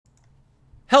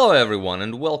Hello everyone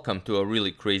and welcome to a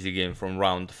really crazy game from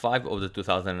round 5 of the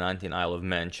 2019 Isle of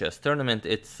Man chess tournament.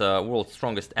 It's world's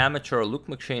strongest amateur Luke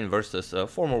McShane versus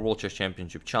former World Chess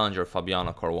Championship challenger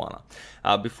Fabiano Caruana.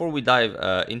 Before we dive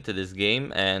into this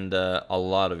game, and a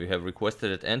lot of you have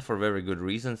requested it, and for very good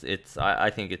reasons, I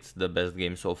think it's the best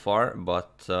game so far,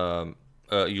 but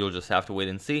you'll just have to wait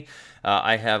and see.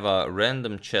 I have a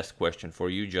random chess question for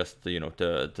you, just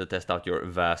to test out your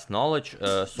vast knowledge.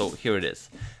 So here it is,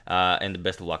 and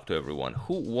best of luck to everyone.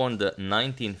 Who won the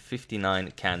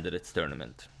 1959 Candidates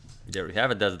Tournament? There you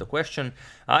have it. That's the question.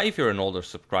 If you're an older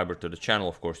subscriber to the channel,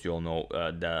 of course you'll know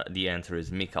the answer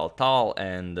is Mikhail Tal,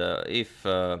 and if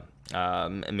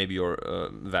maybe your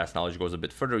vast knowledge goes a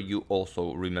bit further, you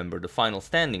also remember the final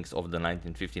standings of the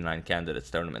 1959 Candidates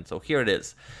Tournament. So here it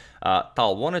is.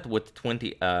 Tal won it with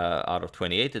 20 out of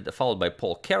 28, followed by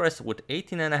Paul Keres with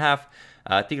 18.5,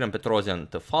 Tigran Petrosian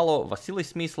to follow, Vasily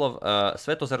Smislov,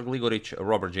 Svetozar Gligoric,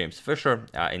 Robert James Fisher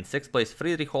in 6th place,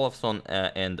 Friedrich Olafsson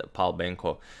and Paul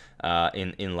Benko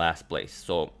in last place.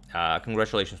 So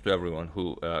congratulations to everyone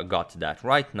who got that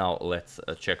right. Now let's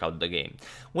check out the game.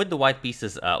 With the white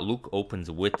pieces, Luke opens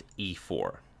with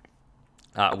e4.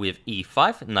 We have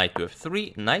e5, knight to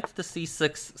f3, knight to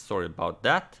c6, sorry about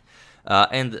that,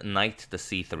 and knight to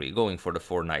c3, going for the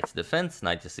 4 knights defense.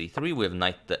 Knight to c3, we have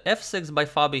knight to f6 by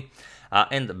Fabi,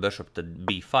 and bishop to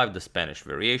b5, the Spanish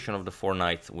variation of the 4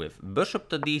 knights, with bishop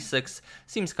to d6.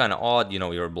 Seems kind of odd,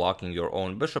 you're blocking your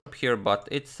own bishop here, but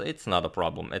it's not a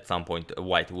problem. At some point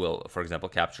white will, for example,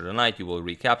 capture the knight, you will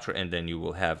recapture, and then you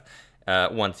will have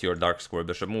once your dark square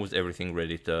bishop moves, everything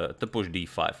ready to push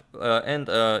d5, and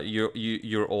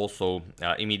you're also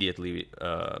immediately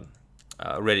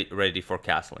ready for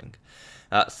castling.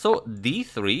 So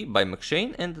d3 by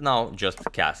McShane, and now just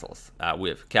castles. We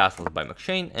have castles by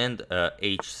McShane and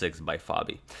h6 by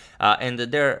Fabi. And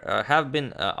there have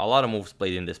been a lot of moves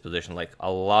played in this position, like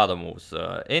a lot of moves.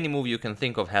 Any move you can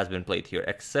think of has been played here,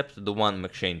 except the one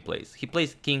McShane plays. He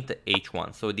plays king to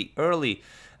h1, so the early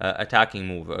attacking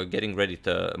move, getting ready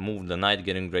to move the knight,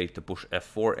 getting ready to push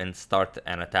f4 and start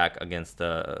an attack against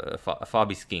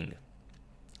Fabi's king.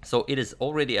 So it is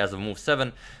already as of move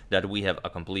 7 that we have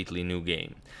a completely new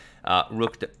game.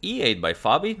 Rook to e8 by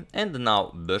Fabi, and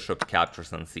now bishop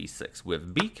captures on c6.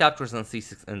 With b captures on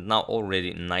c6, and now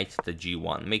already knight to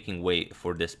g1, making way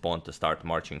for this pawn to start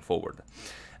marching forward.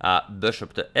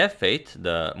 Bishop to f8,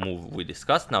 the move we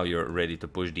discussed. Now you're ready to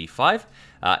push d5,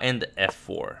 and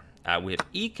f4. We have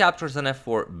e captures on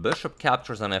f4, bishop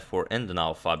captures on f4, and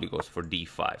now Fabi goes for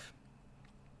d5.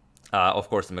 Of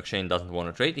course, McShane doesn't want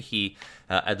to trade. He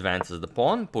advances the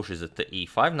pawn, pushes it to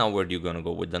e5. Now, where are you going to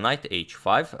go with the knight?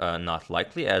 h5, not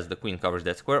likely, as the queen covers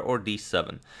that square, or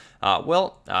d7.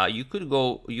 You could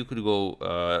go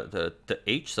to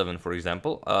h7, for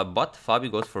example, but Fabi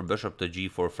goes for bishop to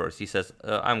g4 first. He says,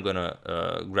 I'm going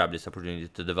to grab this opportunity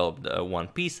to develop the one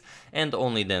piece, and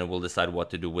only then we'll decide what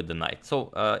to do with the knight.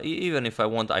 So even if I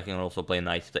want, I can also play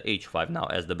knight to h5 now,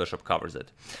 as the bishop covers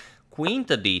it. Queen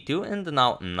to d2, and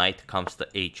now knight comes to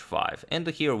h5, and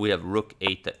here we have rook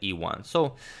 8 to e1.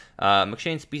 So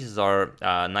McShane's pieces are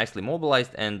nicely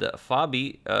mobilized, and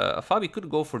Fabi could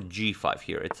go for g5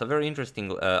 here. It's a very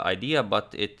interesting idea,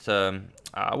 but it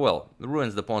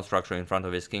ruins the pawn structure in front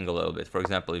of his king a little bit. For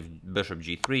example, if bishop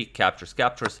g3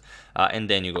 captures, and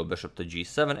then you go bishop to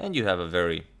g7, and you have a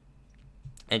very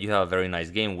nice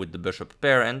game with the bishop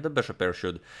pair, and the bishop pair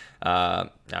should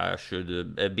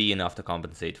be enough to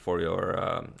compensate for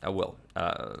your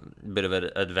bit of an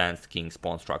advanced king's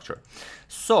pawn structure.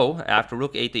 So after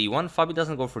rook 8 to e1, Fabi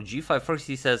doesn't go for g5 first.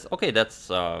 He says, okay,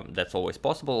 that's always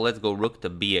possible. Let's go rook to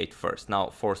b8 first. Now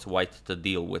force white to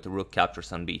deal with rook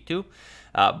captures on b2,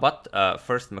 but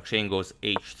first McShane goes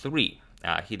h3.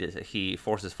 He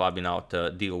forces Fabi now to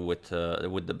deal with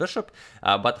the bishop,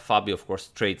 but Fabi, of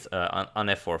course, trades on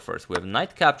f4 first. We have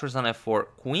knight captures on f4,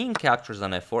 queen captures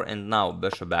on f4, and now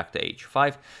bishop back to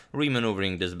h5,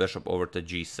 remaneuvering this bishop over to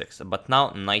g6. But now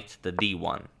knight to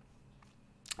d1.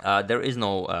 There is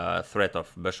no threat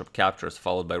of bishop captures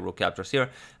followed by rook captures here,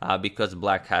 because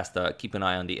black has to keep an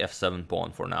eye on the f7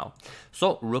 pawn for now.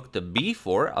 So rook to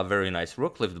b4, a very nice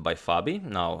rook lifted by Fabi,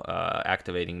 now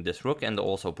activating this rook and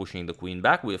also pushing the queen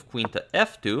back. We have queen to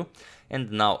f2,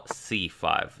 and now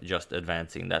c5, just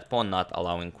advancing that pawn, not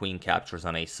allowing queen captures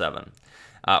on a7.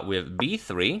 We have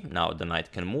b3, now the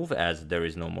knight can move as there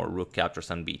is no more rook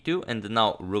captures on b2, and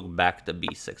now rook back to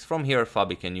b6. From here,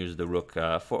 Fabi can use the rook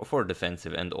for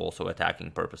defensive and also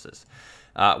attacking purposes.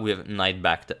 We have knight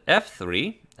back to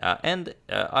f3,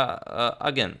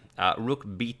 again, rook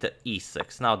b to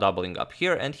e6, now doubling up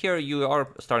here, and here you are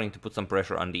starting to put some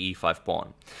pressure on the e5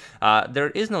 pawn.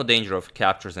 There is no danger of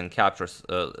captures and captures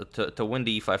to win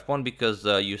the e5 pawn, because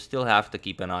you still have to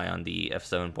keep an eye on the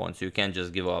f7 pawn, so you can't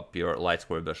just give up your light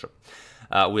square bishop.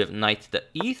 We have knight to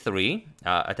e3,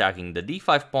 attacking the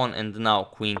d5 pawn, and now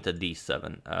queen to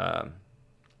d7.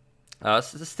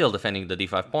 Still defending the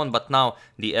d5 pawn, but now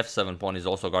the f7 pawn is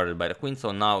also guarded by the queen,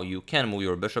 so now you can move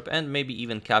your bishop and maybe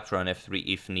even capture on f3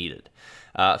 if needed.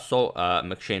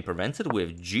 McShane prevents it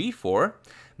with g4,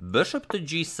 bishop to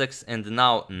g6, and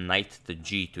now knight to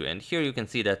g2. And here you can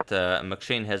see that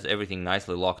McShane has everything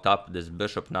nicely locked up. This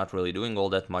bishop not really doing all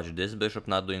that much, this bishop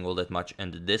not doing all that much,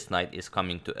 and this knight is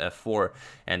coming to f4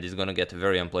 and is going to get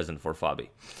very unpleasant for Fabi.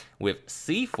 With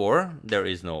c4, there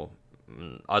is no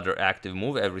other active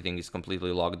move, everything is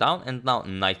completely locked down, and now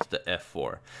knight to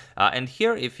f4. And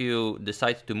here, if you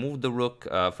decide to move the rook,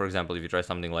 for example, if you try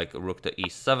something like rook to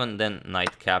e7, then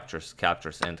knight captures,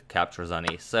 and captures on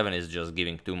a7 is just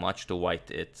giving too much to white.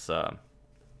 It's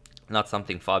not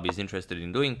something Fabi is interested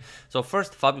in doing. So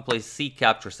first, Fabi plays c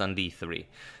captures on d3.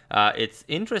 It's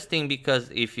interesting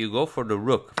because if you go for the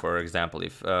rook, for example,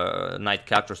 if knight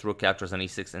captures, rook captures on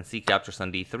e6, and c captures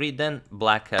on d3, then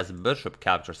black has bishop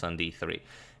captures on d3.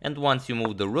 And once you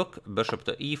move the rook, bishop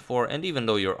to e4, and even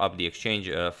though you're up the exchange,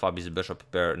 Fabi's bishop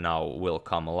pair now will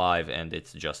come alive, and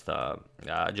it's just a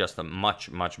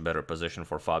much better position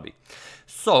for Fabi.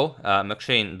 So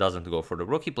McShane doesn't go for the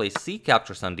rook. He plays c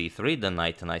captures on d3. The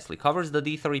knight nicely covers the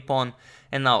d3 pawn,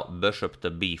 and now bishop to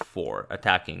b4,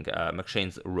 attacking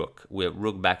McShane's rook. We have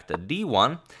rook back to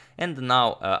d1, and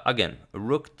now again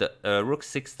rook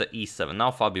 6 to e7. Now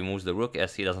Fabi moves the rook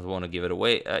as he doesn't want to give it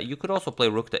away. You could also play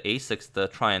rook to a6 to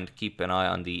try and keep an eye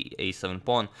on the a7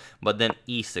 pawn, but then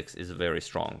e6 is very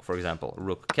strong. For example,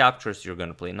 rook captures, you're going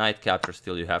to play knight captures,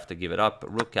 still you have to give it up.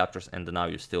 Rook captures, and now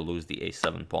you still lose the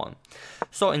a7 pawn.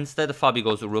 So instead, Fabi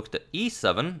goes rook to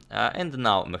e7, and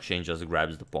now McShane just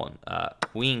grabs the pawn.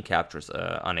 Queen captures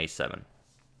on a7.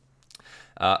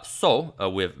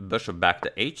 With bishop back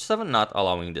to h7, not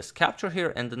allowing this capture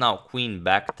here, and now queen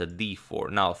back to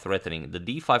d4, now threatening the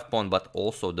d5 pawn, but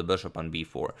also the bishop on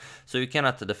b4. So you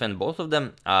cannot defend both of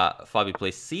them. Fabi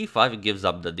plays c5, gives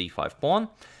up the d5 pawn.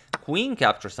 Queen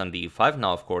captures on d5.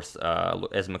 Now, of course,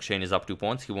 as McShane is up 2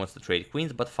 pawns, he wants to trade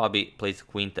queens, but Fabi plays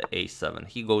queen to a7.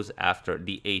 He goes after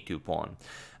the a2 pawn,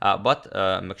 but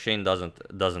McShane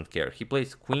doesn't care. He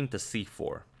plays queen to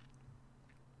c4.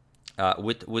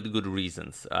 With good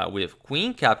reasons. We have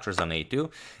queen captures on a2,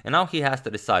 and now he has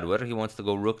to decide whether he wants to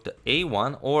go rook to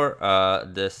a1 or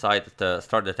decide to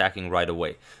start attacking right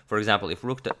away. For example, if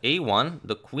rook to a1,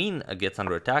 the queen gets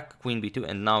under attack, queen b2,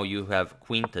 and now you have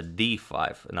queen to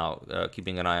d5. Now,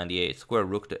 keeping an eye on the a8 square,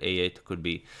 rook to a8 could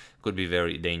be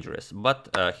very dangerous.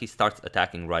 But he starts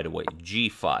attacking right away,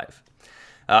 g5.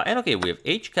 And okay, we have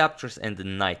h captures and the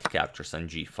knight captures on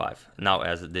g5. Now,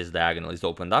 as this diagonal is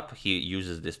opened up, he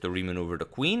uses this to remaneuver the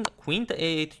queen. Queen to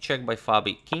a8 check by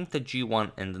Fabi, king to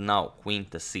g1, and now queen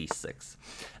to c6.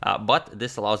 But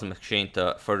this allows McShane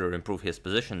to further improve his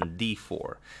position,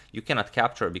 d4. You cannot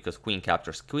capture because queen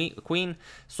captures queen.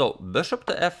 So bishop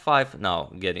to f5,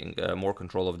 now getting more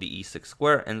control of the e6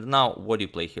 square. And now what do you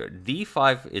play here?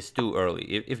 d5 is too early.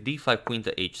 If d5, queen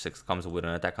to h6 comes with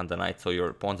an attack on the knight, so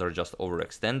your pawns are just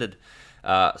overextended.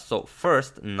 So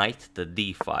first, knight to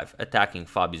d5, attacking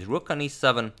Fabi's rook on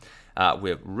e7. We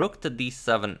have rook to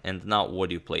d7, and now what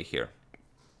do you play here?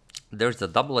 There's a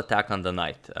double attack on the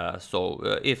knight,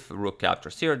 if rook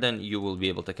captures here, then you will be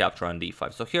able to capture on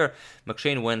d5. So here,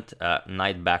 McShane went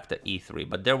knight back to e3,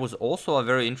 but there was also a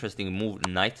very interesting move,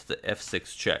 knight to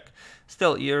f6 check.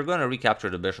 Still, you're going to recapture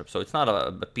the bishop, so it's not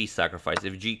a piece sacrifice.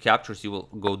 If g captures, you will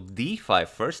go d5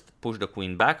 first, push the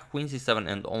queen back, queen c7,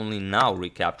 and only now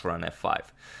recapture on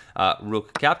f5.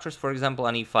 Rook captures, for example,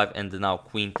 on e5, and now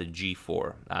queen to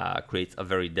g4 creates a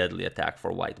very deadly attack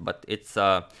for white, but it's...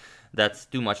 that's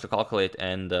too much to calculate,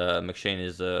 and McShane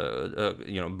is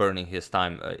burning his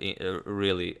time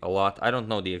really a lot. I don't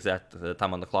know the exact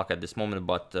time on the clock at this moment,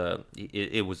 but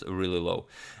it was really low.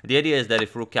 The idea is that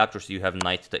if rook captures, you have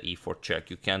knight to e4 check.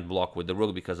 You can't block with the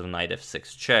rook because of knight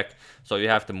f6 check, so you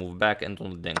have to move back, and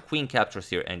only then queen captures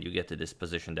here, and you get to this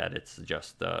position that it's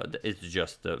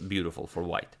just beautiful for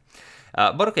white.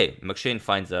 But okay, McShane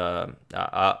finds a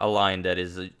line that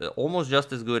is almost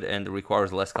just as good and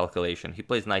requires less calculation. He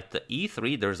plays knight to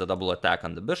e3, there's a double attack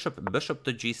on the bishop, bishop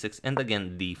to g6, and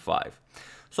again d5.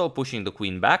 So pushing the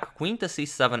queen back, queen to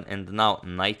c7, and now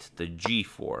knight to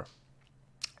g4.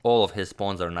 All of his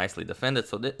pawns are nicely defended,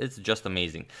 so it's just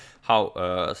amazing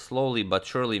how slowly but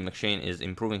surely McShane is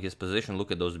improving his position.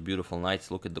 Look at those beautiful knights,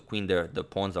 look at the queen there, the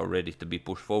pawns are ready to be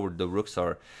pushed forward, the rooks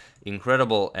are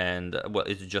incredible, and well,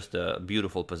 it's just a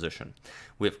beautiful position.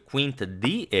 We have queen to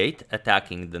d8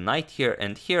 attacking the knight here,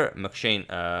 and here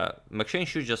McShane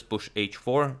should just push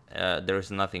h4. There is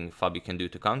nothing Fabi can do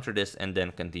to counter this, and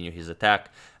then continue his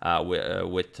attack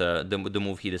with the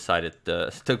move he decided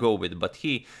to go with, but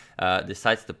he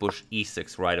decides to push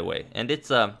e6 right away, and it's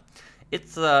a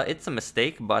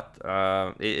mistake, but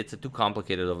it's a too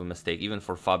complicated of a mistake even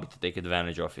for Fabi to take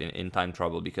advantage of in time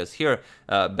trouble, because here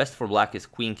best for black is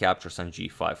queen captures on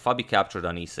g5, Fabi captured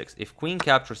on e6. If queen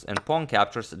captures and pawn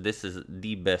captures, this is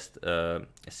the best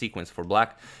sequence for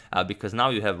black, because now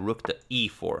you have rook to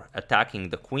e4 attacking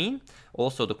the queen.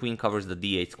 Also the queen covers the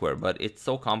d8 square, but it's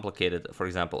so complicated. For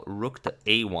example, rook to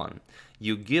a1,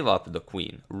 you give up the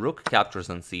queen, rook captures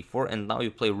on c4, and now you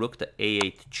play rook to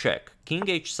a8 check, king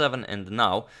h7, and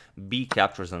now b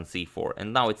captures on c4,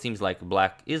 and now it seems like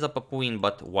black is up a queen,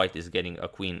 but white is getting a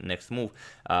queen next move.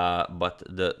 But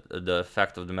the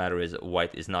fact of the matter is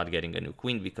white is not getting a new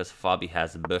queen because Fabi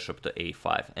has bishop to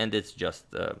a5, and it's just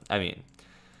I mean,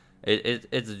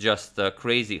 it's just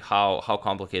crazy how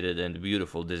complicated and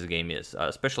beautiful this game is,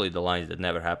 especially the lines that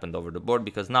never happened over the board,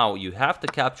 because now you have to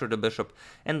capture the bishop,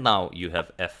 and now you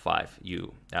have f5.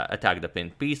 You attack the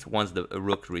pinned piece once the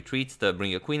rook retreats to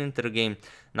bring a queen into the game.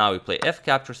 Now you play f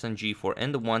captures on g4,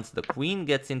 and once the queen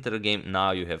gets into the game, now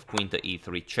you have queen to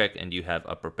e3 check, and you have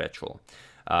a perpetual.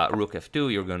 Rook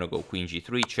f2, you're going to go queen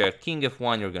g3 check, king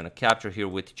f1, you're going to capture here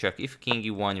with check. If king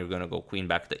e1, you're going to go queen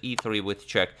back to e3 with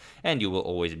check, and you will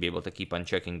always be able to keep on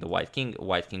checking the white king.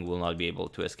 White king will not be able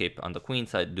to escape on the queen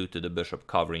side due to the bishop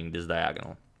covering this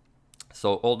diagonal.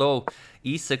 So although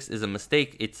e6 is a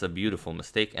mistake, it's a beautiful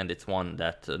mistake, and it's one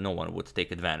that no one would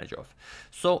take advantage of.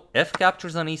 So f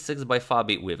captures on e6 by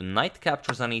Fabi, with knight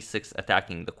captures on e6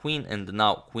 attacking the queen, and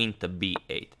now queen to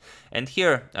b8. And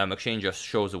here McShane just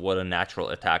shows what a natural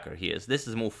attacker he is. This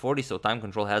is move 40, so time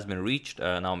control has been reached.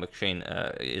 Now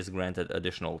McShane is granted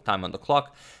additional time on the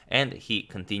clock, and he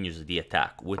continues the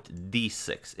attack with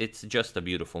d6. It's just a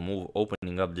beautiful move,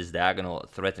 opening up this diagonal,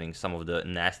 threatening some of the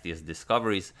nastiest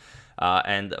discoveries.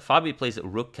 And Fabi plays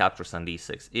rook captures on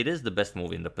d6. It is the best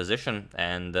move in the position,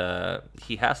 and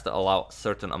he has to allow a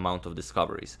certain amount of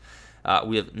discoveries.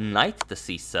 We have knight to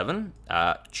c7,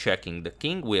 checking the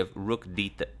king. We have rook d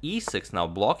to e6, now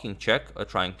blocking check,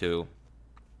 trying to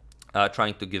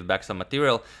give back some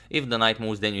material. If the knight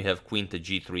moves, then you have queen to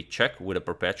g3 check with a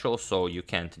perpetual, so you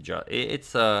can't just...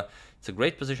 It's a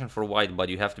great position for white, but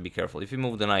you have to be careful. If you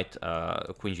move the knight,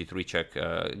 queen g3 check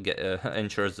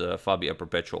ensures Fabi a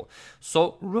perpetual.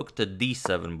 So rook to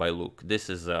d7 by Luke. This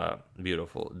is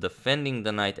beautiful. Defending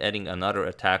the knight, adding another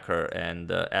attacker,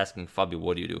 and asking Fabi,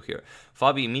 what do you do here?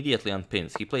 Fabi immediately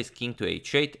unpins. He plays king to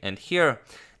h8, and here,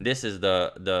 this is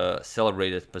the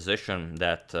celebrated position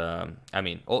that, I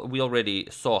mean, we already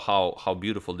saw how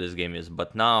beautiful this game is,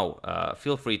 but now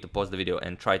feel free to pause the video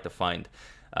and try to find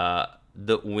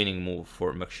the winning move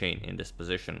for McShane in this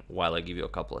position while I give you a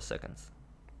couple of seconds.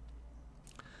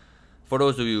 For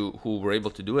those of you who were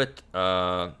able to do it,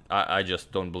 I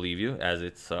just don't believe you, as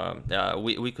it's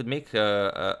we could make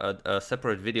a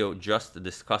separate video just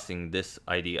discussing this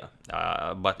idea.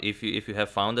 But if you have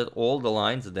found it, all the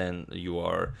lines, then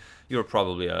you're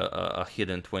probably a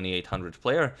hidden 2800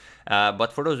 player.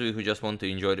 But for those of you who just want to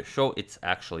enjoy the show, it's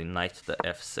actually knight to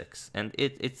f6, and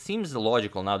it seems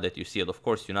logical now that you see it. Of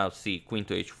course, you now see queen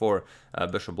to h4,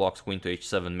 bishop blocks queen to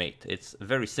h7 mate. It's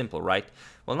very simple, right?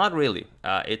 Well, not really.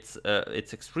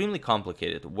 It's extremely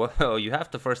complicated. Well, you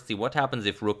have to first see what happens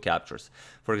if rook captures.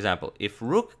 For example, if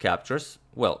rook captures,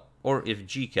 well, or if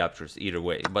g captures, either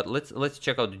way. But let's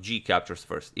check out the g captures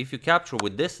first. If you capture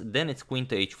with this, then it's queen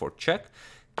to h4 check,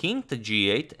 king to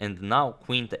g8, and now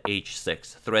queen to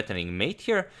h6, threatening mate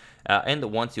here. And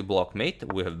once you block mate,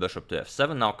 we have bishop to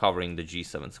f7, now covering the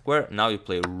g7 square. Now you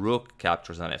play rook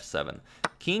captures on f7,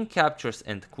 king captures,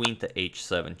 and queen to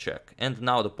h7 check. And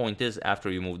now the point is, after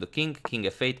you move the king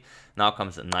f8, now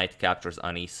comes knight captures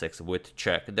on e6 with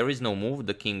check. There is no move,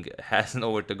 the king has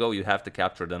nowhere to go, you have to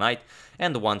capture the knight.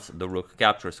 And once the rook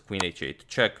captures, queen h8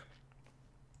 check,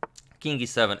 king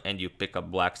e7, and you pick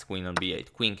up black's queen on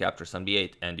b8. Queen captures on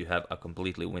b8, and you have a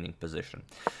completely winning position.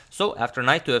 So after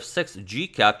knight to f6, g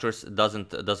captures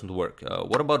doesn't work.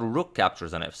 What about rook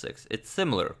captures on f6? It's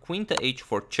similar. Queen to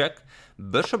h4 check,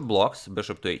 bishop blocks,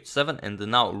 bishop to h7, and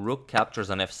now rook captures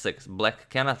on f6. Black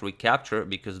cannot recapture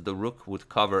because the rook would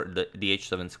cover the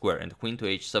h7 square, and queen to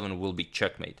h7 will be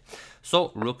checkmate.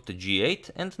 So rook to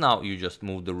g8, and now you just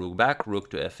move the rook back, rook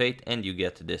to f8, and you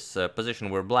get this position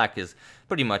where black is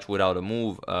pretty much without a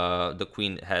move. The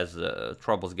queen has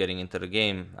troubles getting into the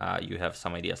game. You have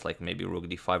some ideas like maybe rook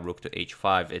d5, rook to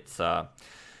h5.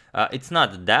 It's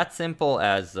not that simple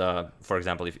as, for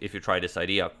example, if you try this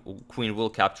idea, queen will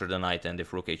capture the knight, and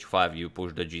if rook h5, you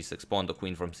push the g6 pawn, the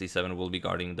queen from c7 will be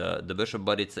guarding the bishop,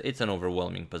 but it's an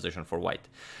overwhelming position for white.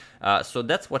 So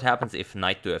that's what happens if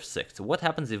knight to f6. What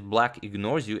happens if black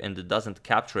ignores you and doesn't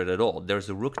capture it at all? There's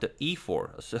a rook to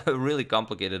e4, so a really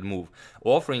complicated move.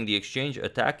 Offering the exchange,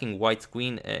 attacking white's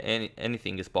queen,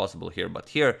 anything is possible here, but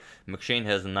here McShane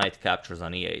has knight captures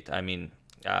on e8. I mean,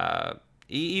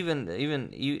 he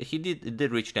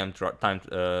did reach time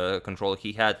control.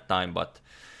 He had time, but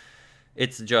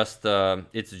it's just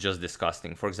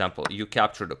disgusting. For example, you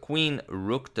capture the queen,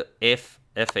 rook to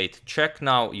f8 check.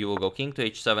 Now you will go king to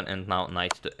h7, and now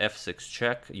knight to f6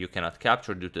 check. You cannot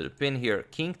capture due to the pin here.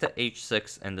 King to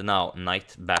h6, and now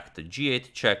knight back to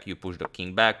g8 check. You push the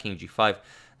king back, king g5,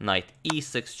 knight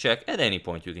e6 check. At any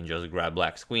point you can just grab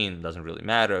black's queen, doesn't really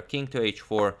matter. King to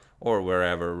h4 or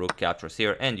wherever, rook captures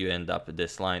here, and you end up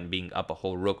this line being up a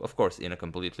whole rook, of course in a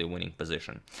completely winning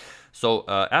position. So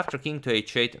after king to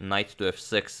h8, knight to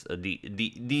f6,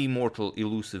 the immortal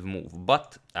elusive move,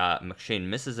 but McShane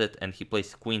misses it and he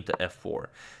plays queen to f4.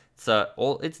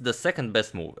 It's the second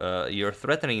best move. You're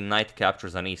threatening knight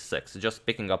captures on e6, just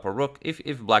picking up a rook.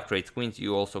 If black trades queens,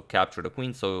 you also capture the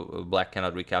queen, so black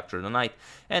cannot recapture the knight.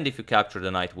 And if you capture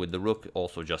the knight with the rook,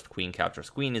 also just queen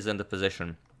captures queen is in the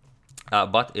position.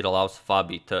 But it allows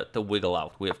Fabi to wiggle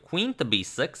out. We have queen to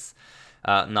b6.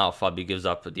 Now Fabi gives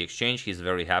up the exchange. He's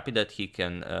very happy that he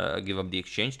can give up the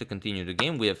exchange to continue the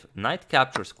game. We have knight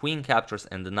captures, queen captures,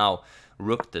 and now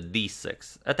rook to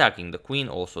d6. Attacking the queen,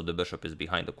 also the bishop is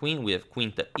behind the queen. We have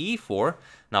queen to e4.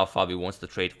 Now Fabi wants to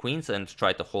trade queens and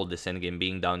try to hold this endgame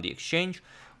being down the exchange.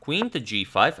 Queen to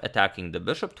g5, attacking the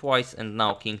bishop twice, and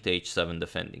now king to h7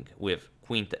 defending. We have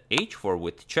queen to h4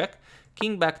 with check.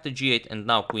 King back to g8, and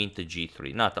now queen to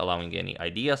g3, not allowing any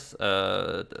ideas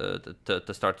to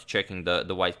start checking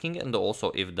the white king. And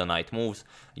also if the knight moves,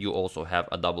 you also have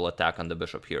a double attack on the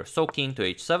bishop here. So king to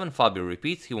h7, Fabio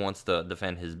repeats, he wants to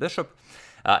defend his bishop.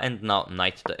 And now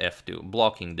knight to f2,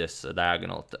 blocking this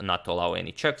diagonal not to allow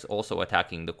any checks, also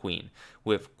attacking the queen.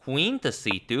 With queen to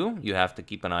c2, you have to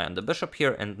keep an eye on the bishop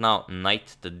here, and now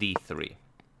knight to d3.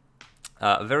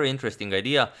 Very interesting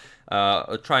idea,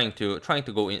 trying to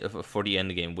go in for the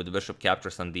endgame with the bishop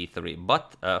captures on d3,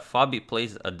 but Fabi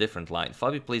plays a different line.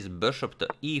 Fabi plays bishop to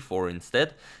e4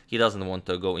 instead. He doesn't want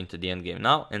to go into the endgame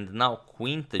now, and now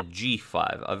queen to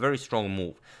g5, a very strong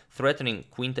move, threatening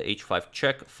queen to h5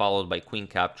 check, followed by queen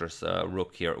captures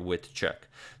rook here with check.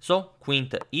 So queen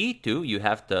to e2, you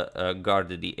have to guard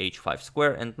the h5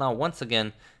 square, and now once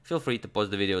again, feel free to pause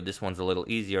the video. This one's a little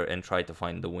easier, and try to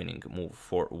find the winning move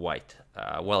for white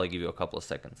while I give you a couple of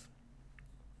seconds.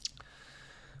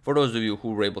 For those of you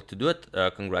who were able to do it,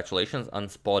 congratulations on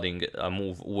spotting a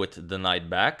move with the knight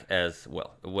back, as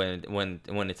well.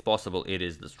 When it's possible, it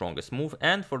is the strongest move.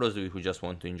 And for those of you who just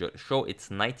want to enjoy the show,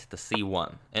 it's knight to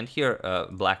c1. And here,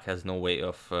 black has no way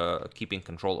of keeping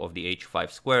control of the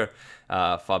h5 square.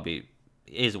 Fabi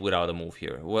is without a move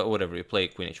here. Whatever you play,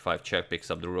 queen h5 check, picks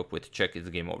up the rook with check, it's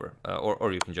game over.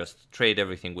 Or you can just trade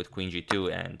everything with queen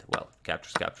g2 and, well,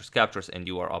 captures, and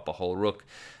you are up a whole rook.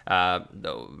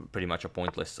 Pretty much a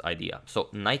pointless idea. So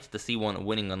knight to c1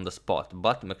 winning on the spot,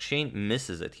 but McShane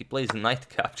misses it. He plays knight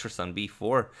captures on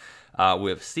b4.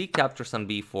 We have c captures on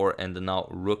b4, and now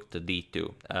rook to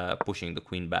d2, pushing the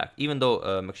queen back. Even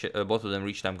though both of them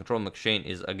reach time control, McShane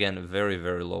is again very,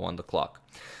 very low on the clock.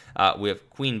 We have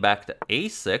queen back to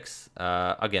a6.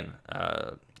 Again,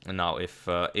 now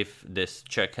if this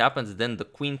check happens, then the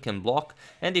queen can block,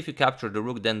 and if you capture the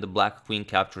rook, then the black queen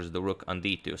captures the rook on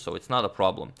d2, so it's not a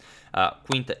problem.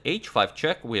 Queen to h5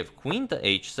 check. We have queen to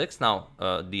h6. Now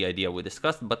the idea we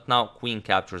discussed, but now queen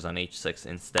captures on h6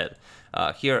 instead.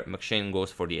 Here McShane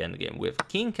goes for the endgame. We have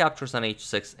king captures on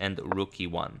h6 and rook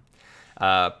e1.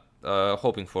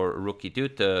 Hoping for rook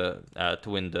e2 to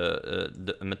win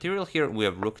the material here. We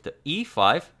have rook to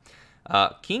e5,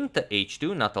 king to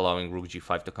h2, not allowing rook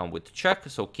g5 to come with check,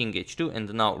 so king h2,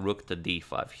 and now rook to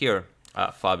d5. Here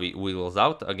Fabi wiggles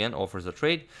out, again offers a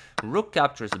trade. Rook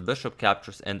captures, bishop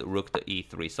captures, and rook to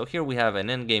e3. So here we have an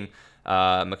endgame.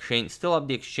 McShane still up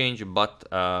the exchange, but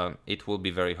it will be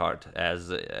very hard,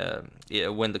 as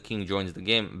when the king joins the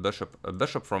game,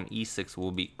 bishop from e6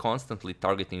 will be constantly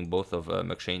targeting both of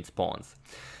McShane's pawns.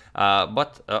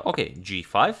 Okay,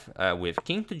 g5 with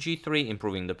king to g3,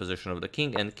 improving the position of the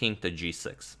king, and king to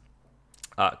g6.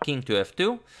 King to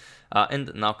f2.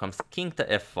 And now comes king to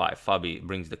f5. Fabi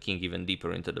brings the king even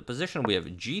deeper into the position. We have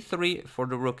g3 for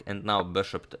the rook, and now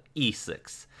bishop to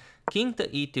e6. King to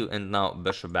e2, and now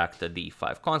bishop back to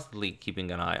d5. Constantly keeping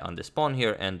an eye on this pawn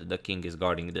here, and the king is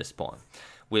guarding this pawn.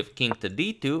 With king to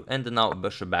d2, and now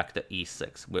bishop back to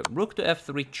e6. With rook to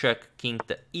f3 check, king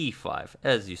to e5.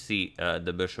 As you see,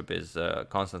 the bishop is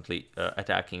constantly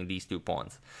attacking these two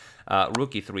pawns.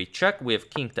 Rook e3 check, with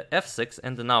king to f6,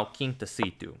 and now king to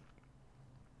c2.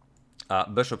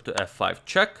 Bishop to f5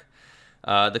 check.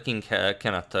 The king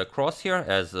cannot cross here,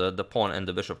 as the pawn and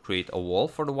the bishop create a wall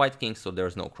for the white king, so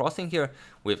there's no crossing here.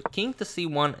 With king to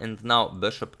c1, and now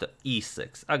bishop to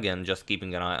e6. Again, just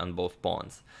keeping an eye on both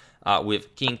pawns.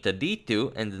 With king to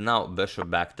d2, and now bishop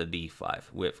back to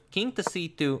d5. With king to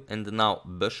c2, and now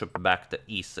bishop back to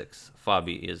e6.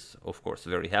 Fabi is, of course,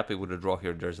 very happy with the draw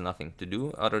here. There's nothing to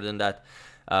do other than that.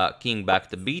 King back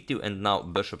to b2, and now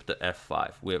bishop to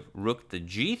f5. With rook to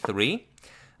g3,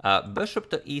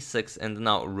 bishop to e6, and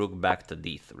now rook back to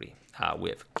d3.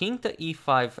 With king to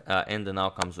e5, and now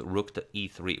comes rook to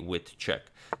e3 with check.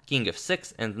 King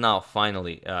f6, and now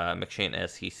finally McShane,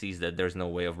 as he sees that there's no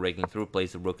way of breaking through,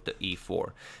 plays rook to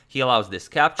e4. He allows this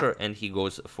capture, and he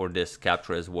goes for this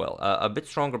capture as well. A bit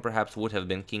stronger perhaps would have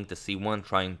been king to c1,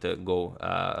 trying to go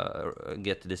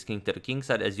get this king to the king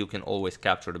side, as you can always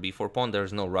capture the b4 pawn.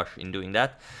 There's no rush in doing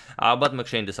that, but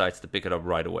McShane decides to pick it up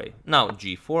right away. Now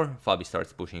g4, Fabi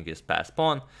starts pushing his passed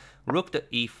pawn. Rook to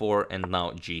e4, and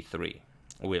now g3.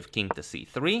 With king to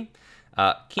c3.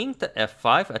 King to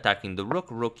f5, attacking the rook,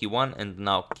 rook e1, and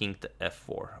now king to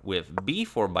f4. With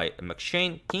b4 by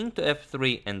McShane, king to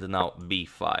f3, and now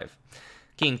b5.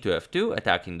 King to f2,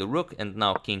 attacking the rook, and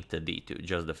now king to d2,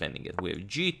 just defending it. With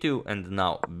g2, and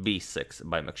now b6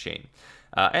 by McShane.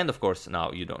 And of course,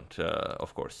 now you don't,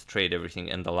 of course, trade everything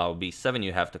and allow b7.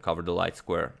 You have to cover the light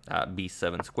square,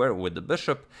 b7 square with the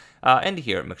bishop. And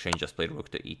here, McShane just played rook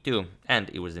to e2, and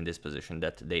it was in this position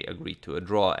that they agreed to a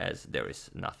draw, as there is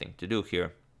nothing to do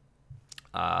here.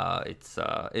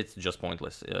 It's just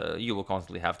pointless. You will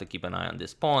constantly have to keep an eye on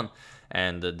this pawn,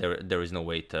 and there is no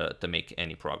way to make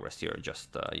any progress here.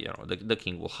 Just you know, the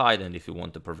king will hide, and if you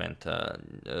want to prevent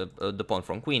the pawn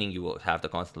from queening, you will have to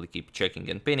constantly keep checking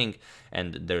and pinning,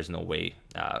 and there's no way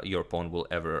your pawn will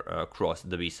ever cross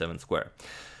the b7 square.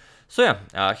 So yeah,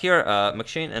 here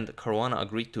McShane and Caruana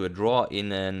agreed to a draw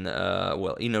in an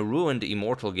in a ruined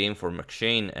immortal game for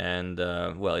McShane, and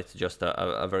well, it's just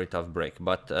a very tough break.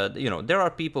 But you know, there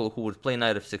are people who would play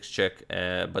knight f6 check,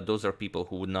 but those are people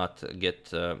who would not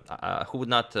get a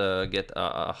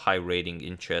high rating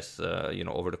in chess, you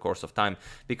know, over the course of time.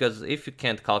 Because if you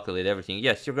can't calculate everything,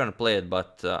 yes, you're gonna play it,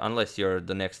 but unless you're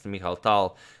the next Michal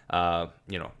Tal,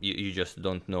 you know, you just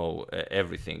don't know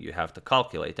everything. You have to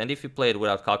calculate, and if you play it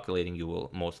without calculating, you will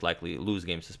most likely lose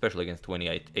games, especially against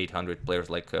 2800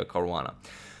 players like Caruana.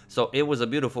 So it was a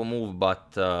beautiful move,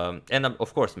 but and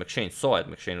of course McShane saw it.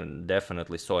 McShane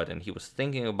definitely saw it, and he was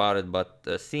thinking about it, but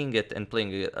seeing it and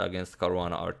playing it against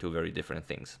Caruana are two very different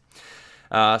things.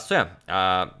 So yeah,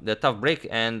 the tough break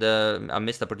and a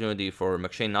missed opportunity for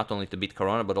McShane not only to beat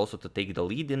Caruana but also to take the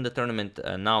lead in the tournament.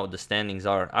 Now the standings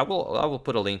are, I will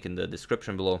put a link in the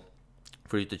description below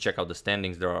for you to check out the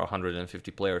standings. There are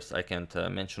 150 players. I can't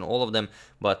mention all of them,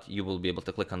 but you will be able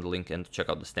to click on the link and check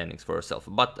out the standings for yourself.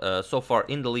 But so far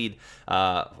in the lead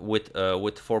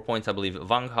with 4 points, I believe,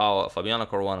 Wang Hao, Fabiano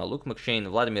Caruana, Luke McShane,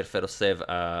 Vladimir Fedosev,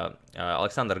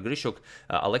 Alexander Grishuk,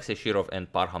 Alexei Shirov, and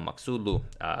Parham Maksudlu.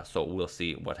 So we'll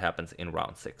see what happens in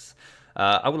round 6.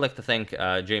 I would like to thank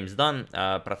James Dunn,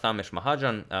 Prathamesh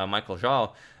Mahajan, Michael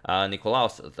Zhao,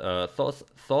 Nikolaos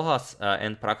Thohas,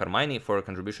 and Prakar Maini for a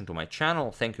contribution to my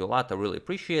channel. Thank you a lot, I really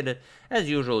appreciate it. As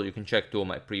usual, you can check 2 of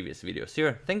my previous videos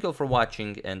here. Thank you all for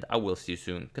watching, and I will see you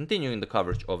soon, continuing the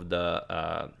coverage of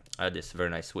the this very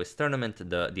nice Swiss tournament,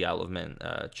 the Isle of Man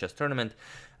chess tournament,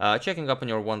 checking up on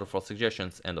your wonderful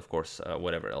suggestions, and of course,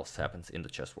 whatever else happens in the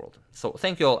chess world. So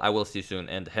thank you all, I will see you soon,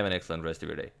 and have an excellent rest of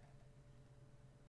your day.